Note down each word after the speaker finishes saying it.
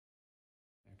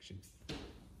action.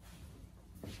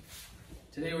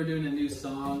 Today we're doing a new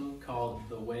song called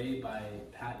The Way by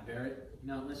Pat Barrett.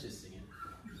 No, let's just sing it.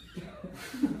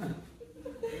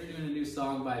 We're doing a new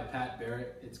song by Pat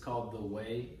Barrett. It's called The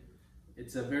Way.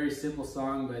 It's a very simple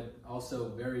song, but also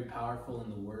very powerful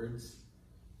in the words.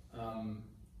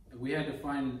 We had to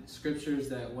find scriptures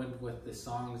that went with the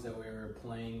songs that we were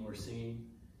playing or singing.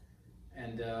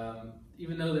 And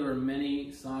even though there were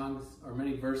many songs or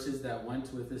many verses that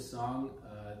went with this song,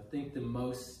 I think the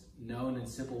most known and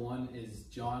simple one is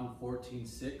John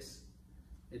 14:6.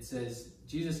 It says,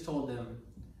 Jesus told them,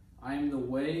 I am the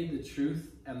way, the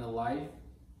truth, and the life.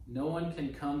 No one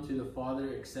can come to the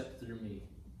Father except through me.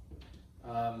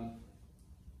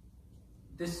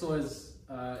 This was,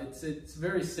 it's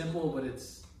very simple, but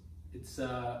it's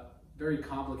very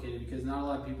complicated because not a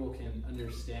lot of people can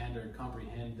understand or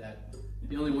comprehend that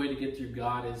the only way to get through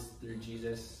God is through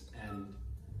Jesus. And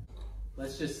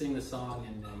let's just sing the song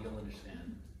and you'll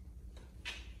understand.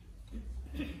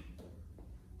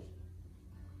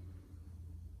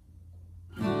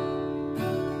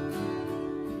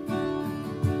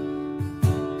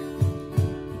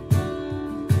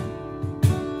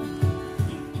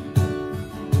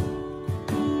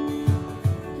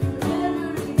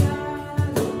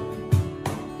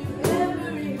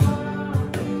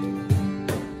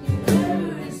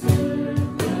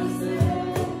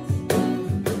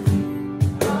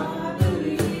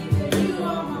 You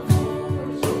are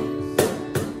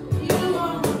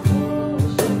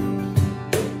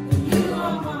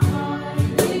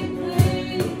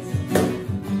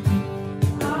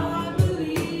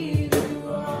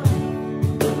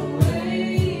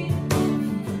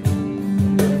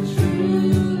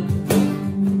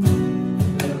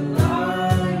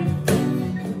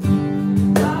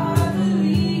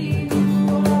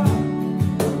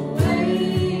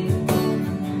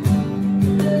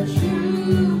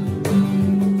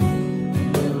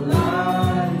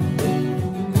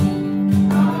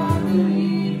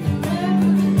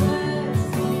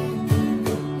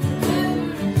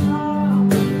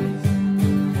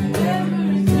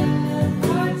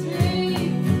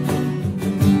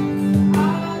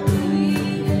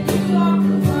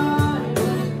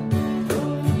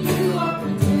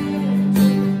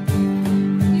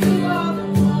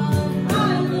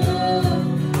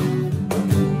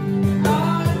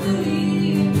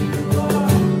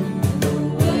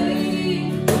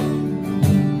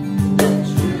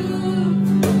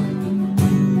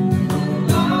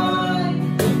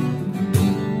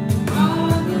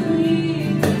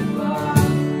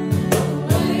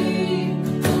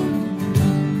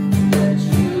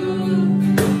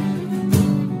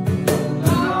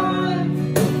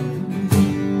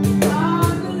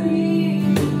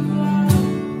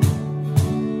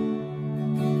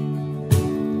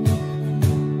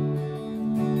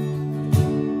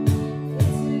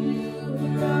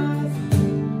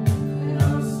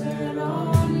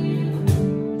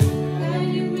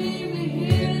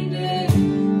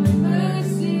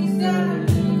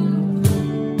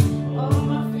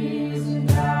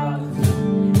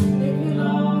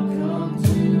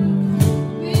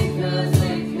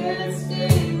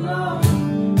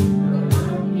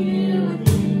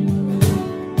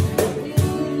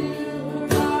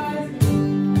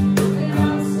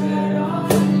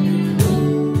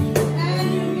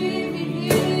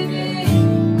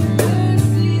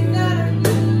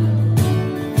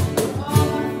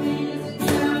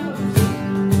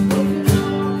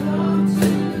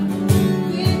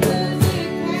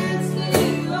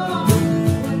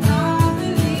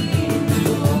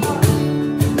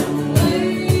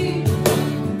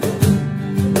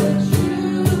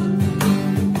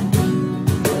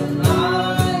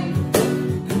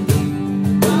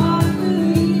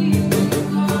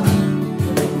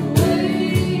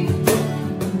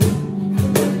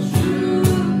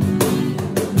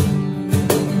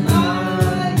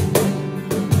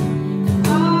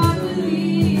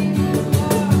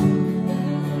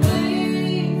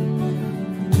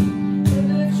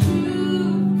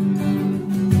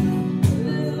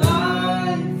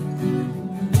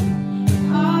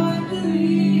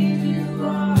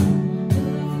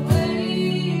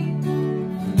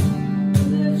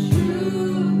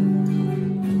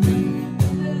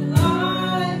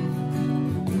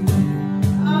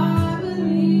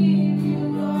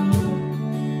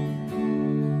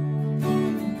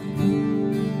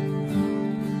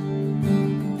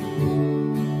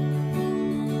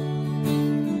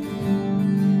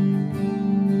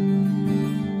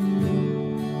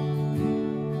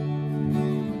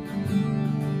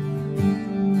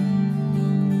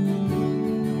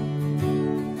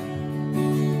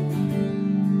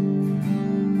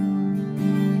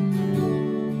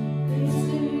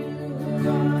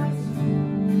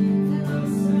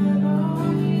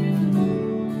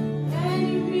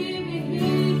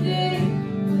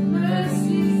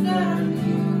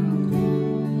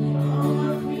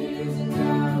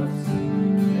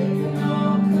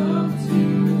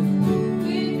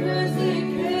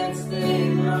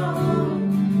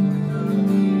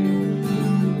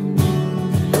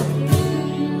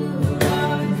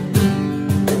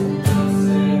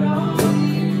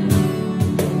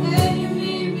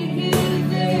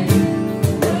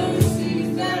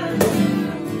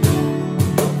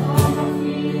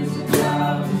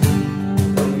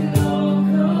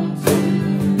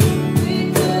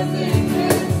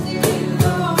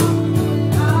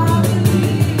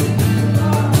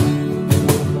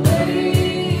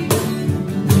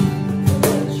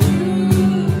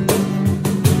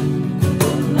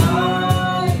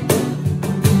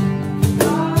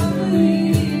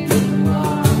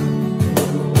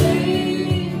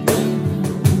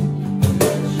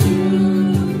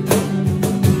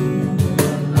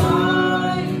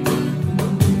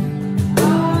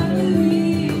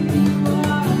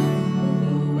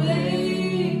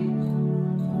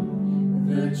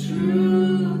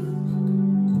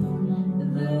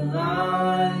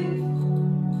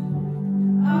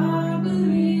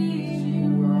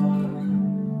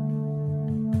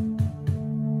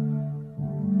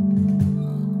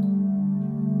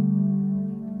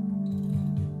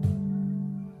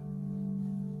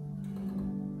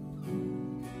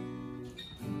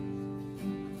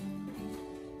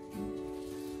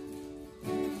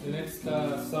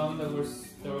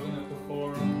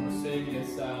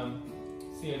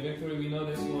see a victory. We know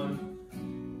this one,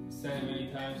 sang it many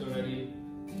times already.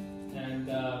 And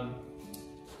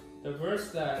the verse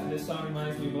that this song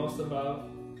reminds me most about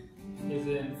is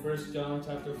in 1 John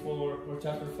chapter 4 or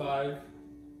chapter 5,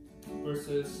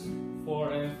 verses 4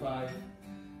 and 5.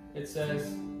 It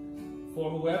says,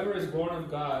 "For whoever is born of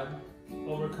God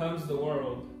overcomes the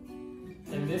world,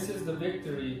 and this is the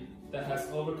victory that has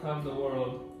overcome the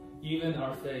world, even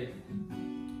our faith.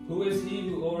 Who is he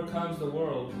who overcomes the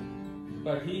world,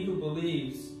 but he who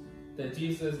believes that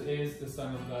Jesus is the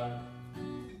Son of God?"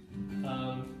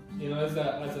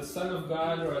 As a son of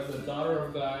God or as a daughter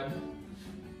of God,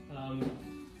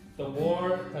 the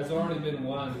war has already been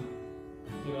won.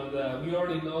 We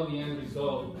already know the end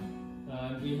result.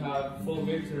 We have full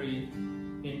victory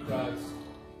in Christ.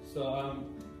 So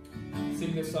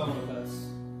sing this song with us.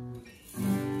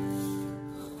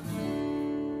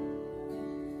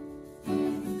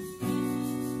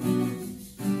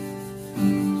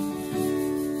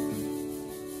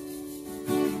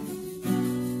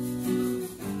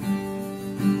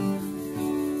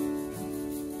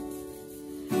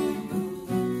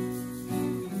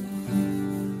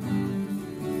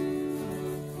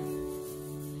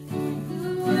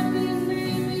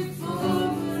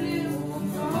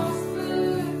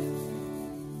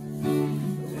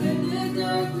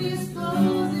 Dark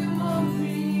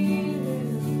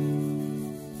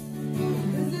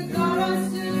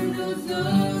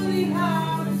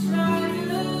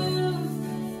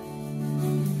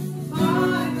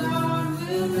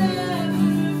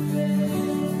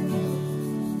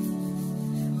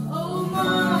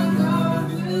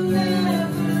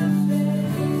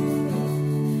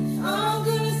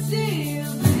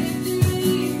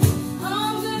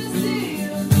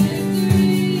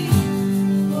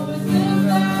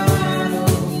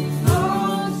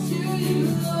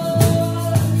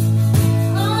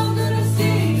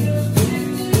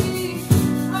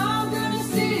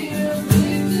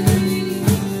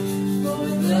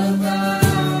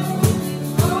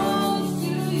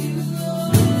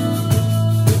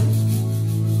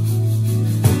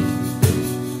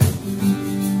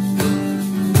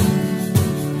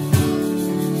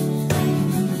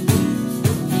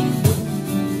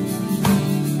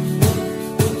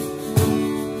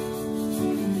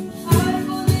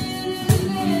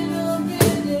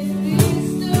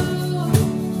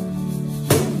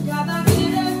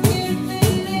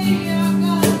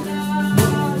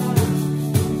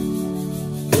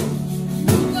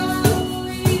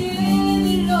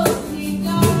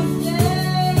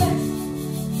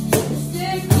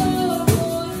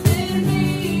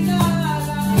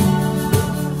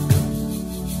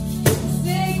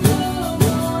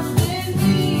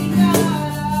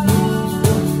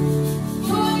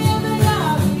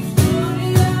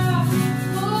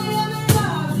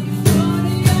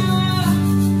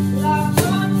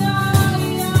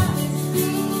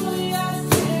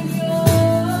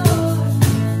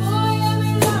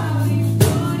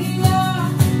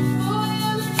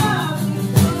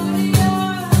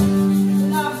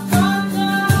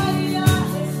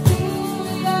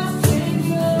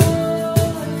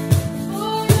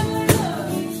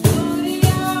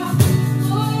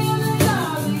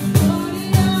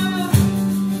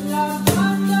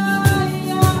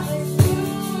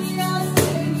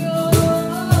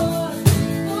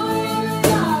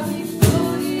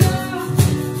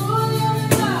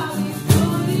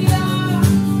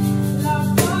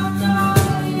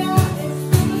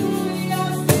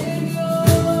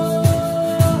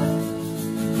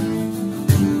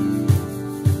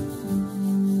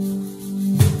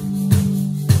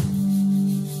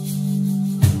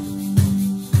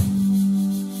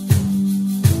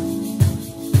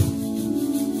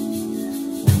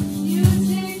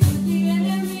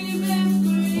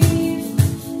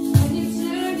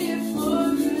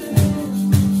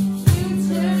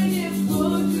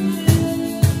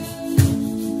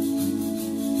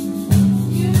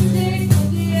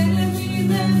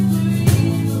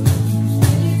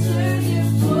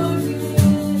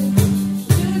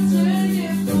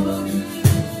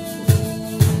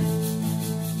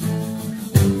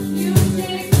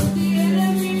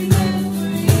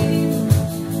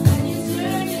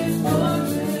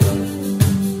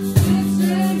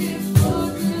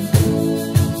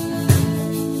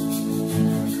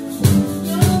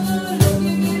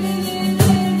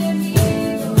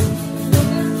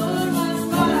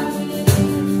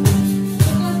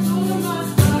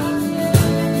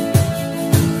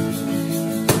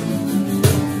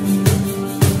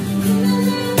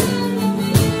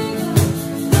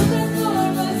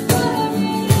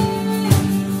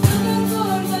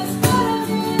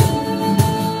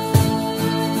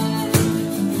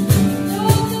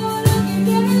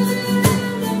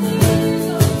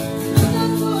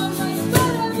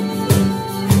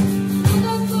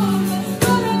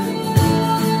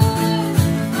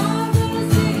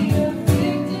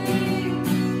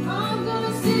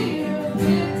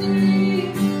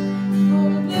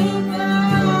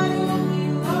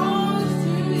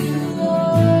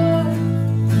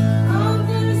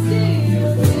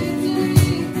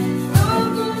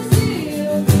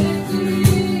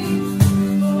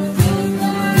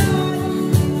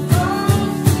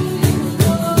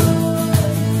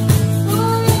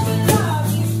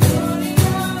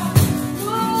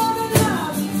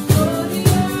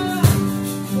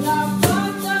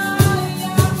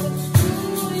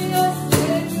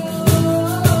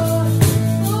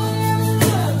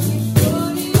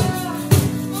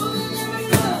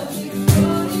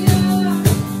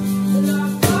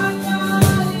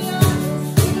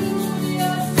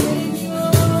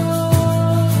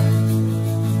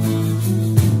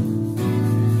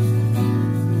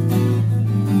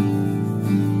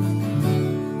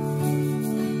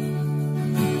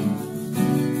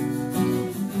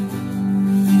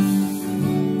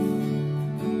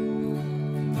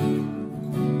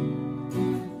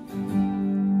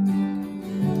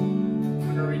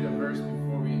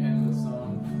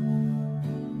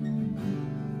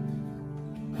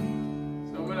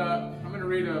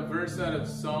out of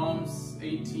Psalms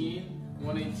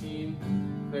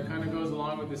 118, that kind of goes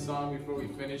along with the song before we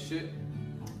finish it.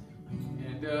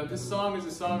 And this song is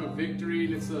a song of victory,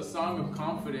 and it's a song of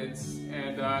confidence.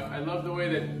 And I love the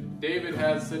way that David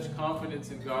has such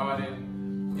confidence in God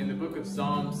and in the book of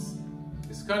Psalms.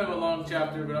 It's kind of a long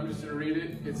chapter, but I'm just going to read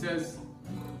it. It says,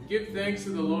 "Give thanks to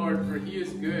the Lord, for he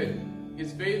is good.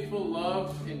 His faithful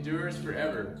love endures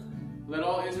forever. Let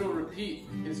all Israel repeat,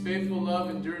 his faithful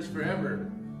love endures forever.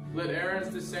 Let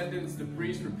Aaron's descendants, the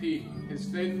priests, repeat, his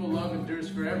faithful love endures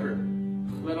forever.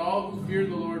 Let all who fear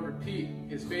the Lord repeat,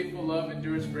 his faithful love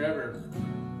endures forever.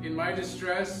 In my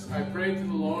distress I prayed to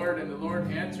the Lord, and the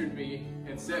Lord answered me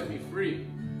and set me free.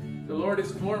 The Lord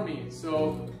is for me,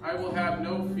 so I will have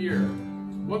no fear.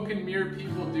 What can mere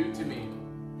people do to me?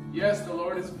 Yes, the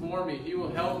Lord is for me, he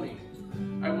will help me.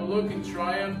 I will look in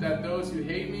triumph at those who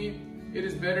hate me. It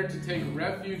is better to take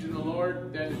refuge in the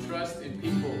Lord than to trust in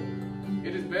people.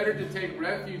 It is better to take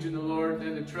refuge in the Lord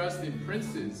than to trust in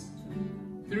princes.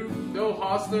 Though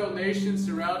hostile nations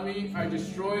surround me, I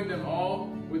destroyed them all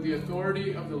with the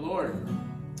authority of the Lord.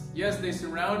 Yes, they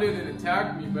surrounded and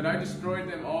attacked me, but I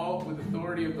destroyed them all with the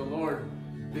authority of the Lord.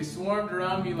 They swarmed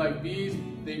around me like bees.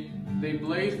 They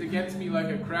blazed against me like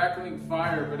a crackling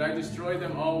fire, but I destroyed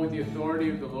them all with the authority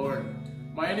of the Lord.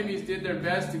 My enemies did their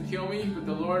best to kill me, but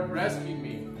the Lord rescued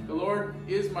me. The Lord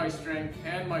is my strength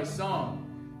and my song.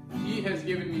 He has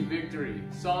given me victory.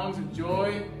 Songs of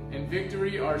joy and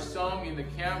victory are sung in the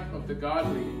camp of the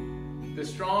godly. The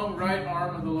strong right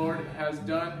arm of the Lord has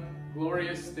done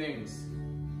glorious things.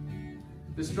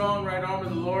 The strong right arm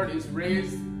of the Lord is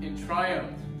raised in triumph.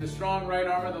 The strong right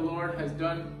arm of the Lord has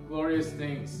done glorious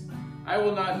things. I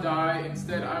will not die,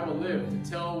 instead I will live to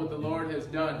tell what the Lord has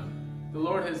done. The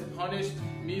Lord has punished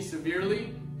me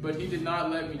severely, but he did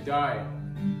not let me die.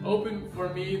 Open for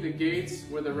me the gates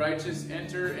where the righteous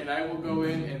enter, and I will go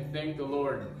in and thank the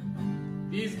Lord.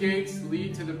 These gates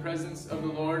lead to the presence of the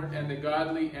Lord, and the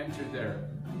godly enter there.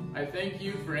 I thank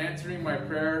you for answering my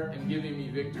prayer and giving me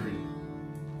victory."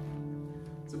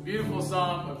 It's a beautiful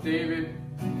psalm of David.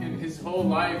 In his whole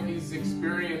life, he's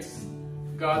experienced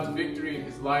God's victory in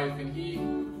his life, and he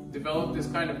developed this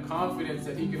kind of confidence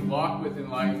that he can walk with in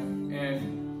life.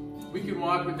 And we can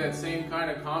walk with that same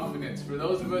kind of confidence. For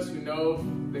those of us who know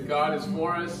that God is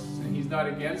for us and he's not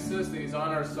against us, that he's on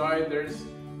our side, there's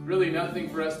really nothing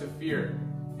for us to fear.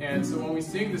 And so when we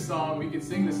sing the song, we can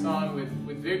sing the song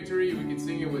with victory, we can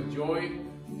sing it with joy,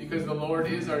 because the Lord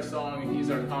is our song and he's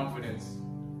our confidence.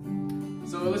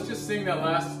 So let's just sing that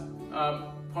last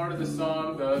part of the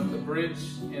song, the bridge,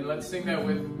 and let's sing that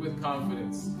with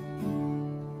confidence.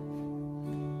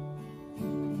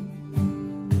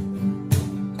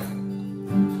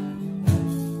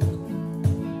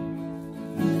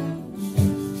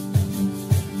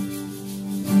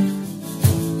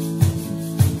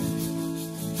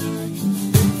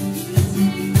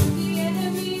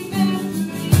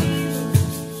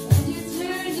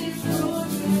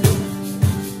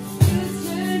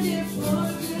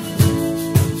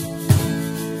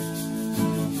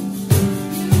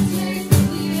 Take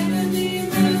the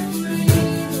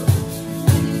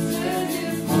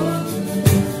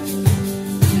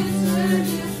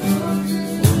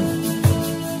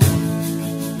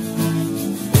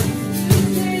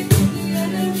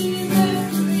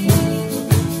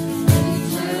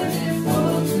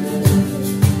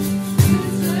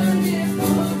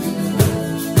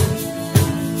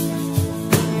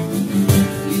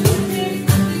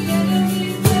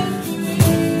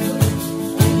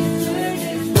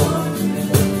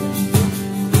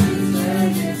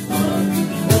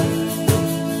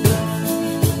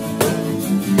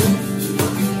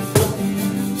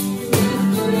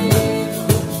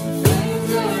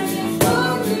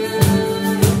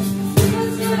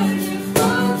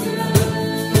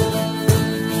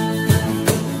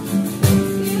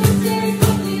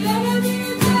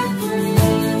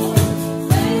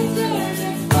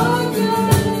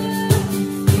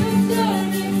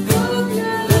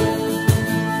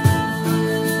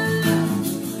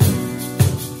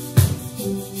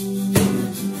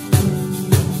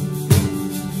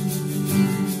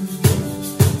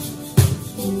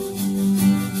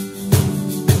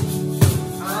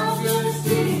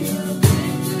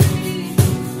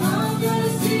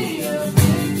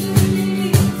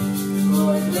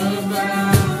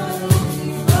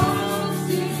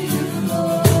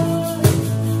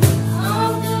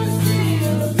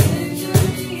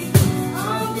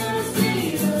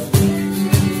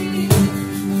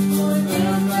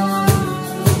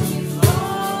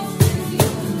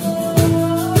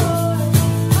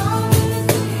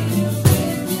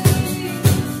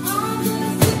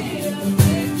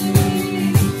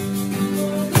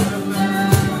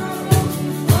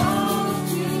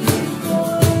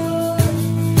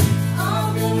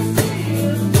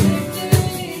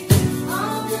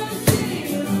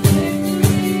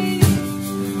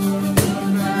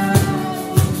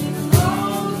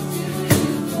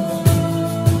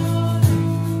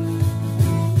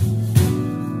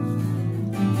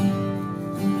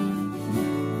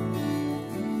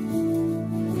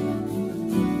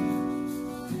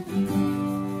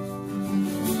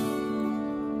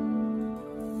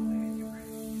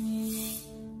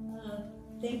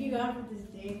Thank you, God, for this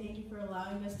day. Thank you for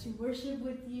allowing us to worship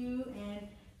with you and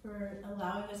for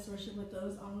allowing us to worship with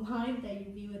those online, that you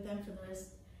be with them for the rest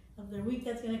of their week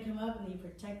that's going to come up, and you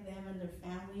protect them and their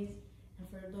families. And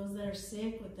for those that are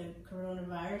sick with the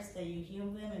coronavirus, that you heal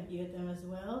them and be with them as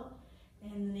well.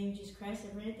 And in the name of Jesus Christ,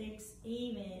 I pray. Thanks.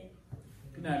 Amen.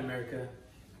 Good night, America.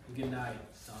 Good night,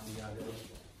 San Diego.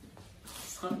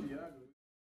 San Diego.